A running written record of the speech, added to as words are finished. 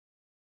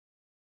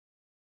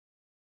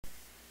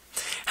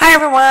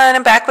everyone,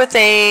 I'm back with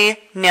a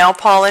nail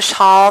polish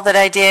haul that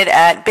I did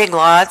at Big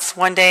Lots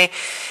one day.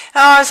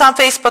 I was on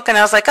Facebook and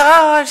I was like,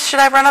 oh,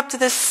 should I run up to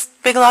this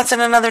Big Lots in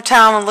another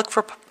town and look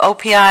for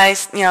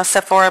OPIs,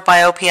 Sephora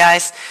by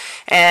OPIs?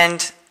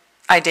 And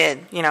I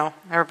did,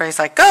 everybody's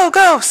like, go,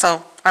 go.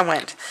 So I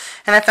went.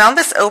 And I found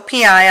this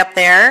OPI up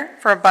there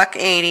for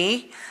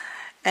 $1.80,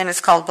 and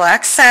it's called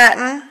Black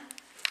Satin.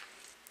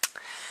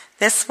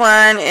 This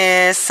one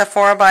is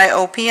Sephora by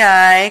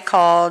OPI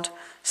called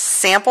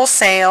Sample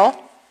Sale.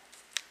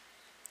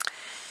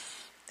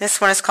 This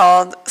one is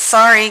called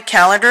Sorry,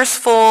 Calendar's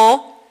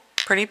Full.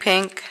 Pretty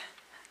pink.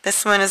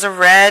 This one is a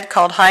red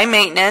called High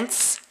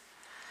Maintenance.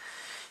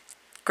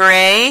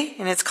 Gray,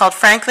 and it's called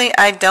Frankly,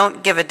 I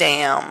Don't Give a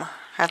Damn.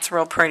 That's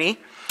real pretty.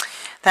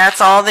 That's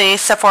all the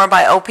Sephora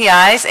by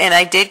OPIs, and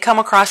I did come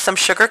across some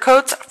sugar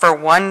coats for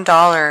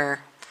 $1.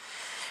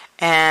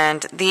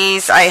 And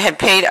these I had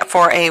paid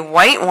for a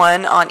white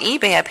one on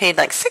eBay. I paid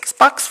like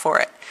 $6 for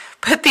it.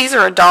 But these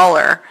are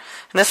 $1. And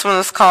this one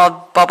is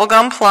called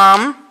Bubblegum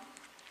Plum.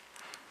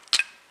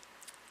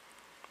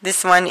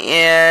 This one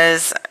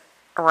is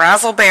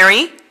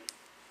Razzleberry.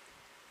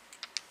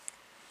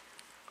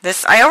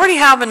 I already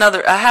have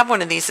another. I have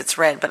one of these. It's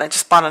red, but I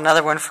just bought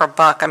another one for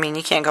 $1. I mean,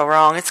 you can't go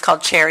wrong. It's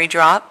called Cherry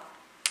Drop.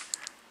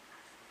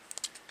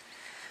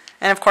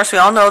 And of course, we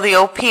all know the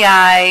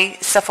OPI,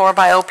 Sephora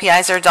by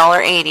OPIs are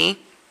 $1.80.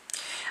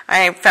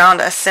 I found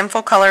a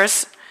Sinful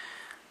Colors,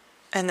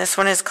 and this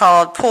one is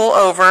called Pull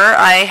Over.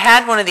 I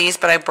had one of these,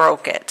 but I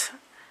broke it.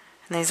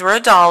 And these were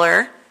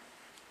 $1.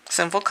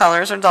 Sinful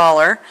Colors are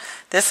 $1.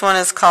 This one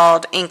is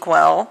called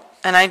Inkwell,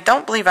 and I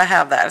don't believe I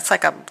have that. It's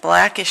like a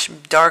blackish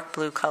dark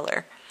blue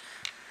color.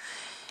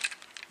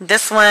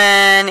 This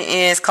one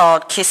is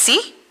called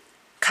Kissy.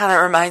 Kind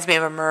of reminds me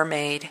of a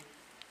mermaid.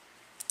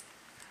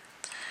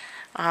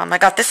 I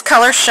got this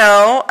Color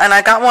Show, and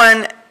I got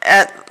one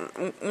at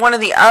one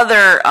of the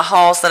other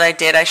hauls that I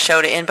did. I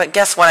showed it in, but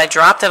guess what? I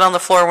dropped it on the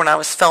floor when I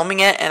was filming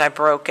it, and I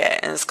broke it.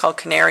 And it's called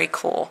Canary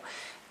Cool,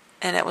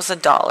 and it was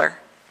 $1.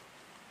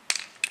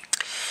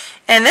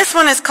 And this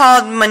one is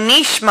called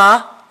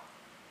Manishma.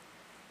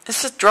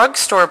 This is a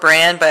drugstore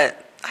brand,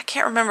 but I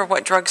can't remember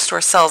what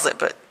drugstore sells it,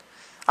 but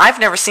I've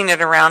never seen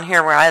it around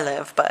here where I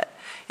live, but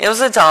it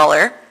was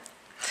 $1.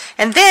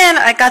 And then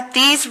I got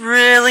these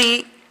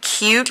really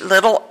cute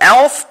little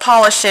elf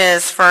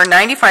polishes for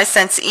 95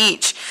 cents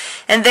each.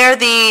 And they're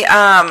the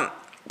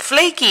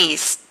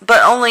flakies,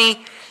 but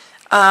only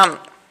I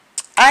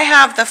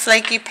have the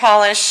flaky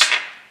polish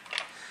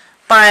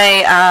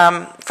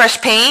by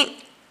Fresh Paint,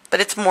 but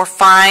it's more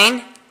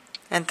fine.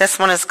 And this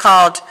one is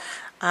called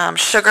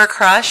Sugar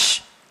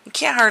Crush. You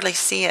can't hardly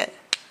see it.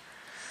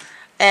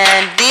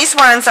 And these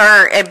ones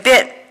are a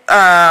bit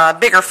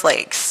bigger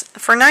flakes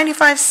for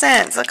 95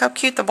 cents. Look how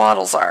cute the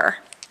bottles are.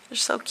 They're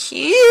so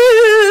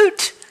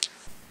cute.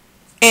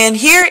 And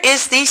here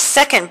is the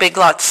second Big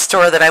Lots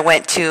store that I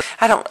went to.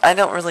 I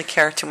don't really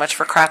care too much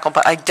for Crackle,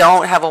 but I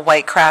don't have a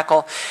white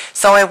Crackle.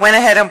 So I went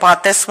ahead and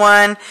bought this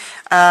one.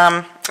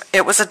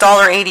 It was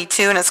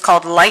 $1.82, and it's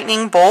called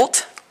Lightning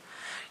Bolt.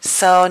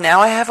 So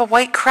now I have a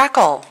white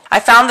Crackle. I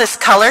found this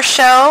Color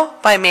Show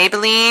by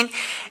Maybelline,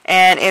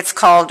 and it's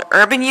called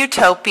Urban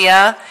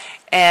Utopia,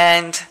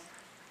 and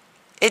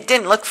it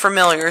didn't look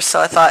familiar,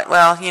 so I thought,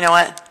 well, you know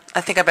what? I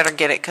think I better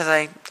get it because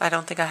I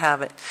don't think I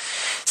have it.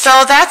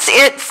 So that's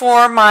it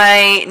for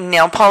my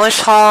nail polish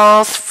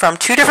hauls from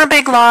 2 different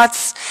Big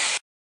Lots.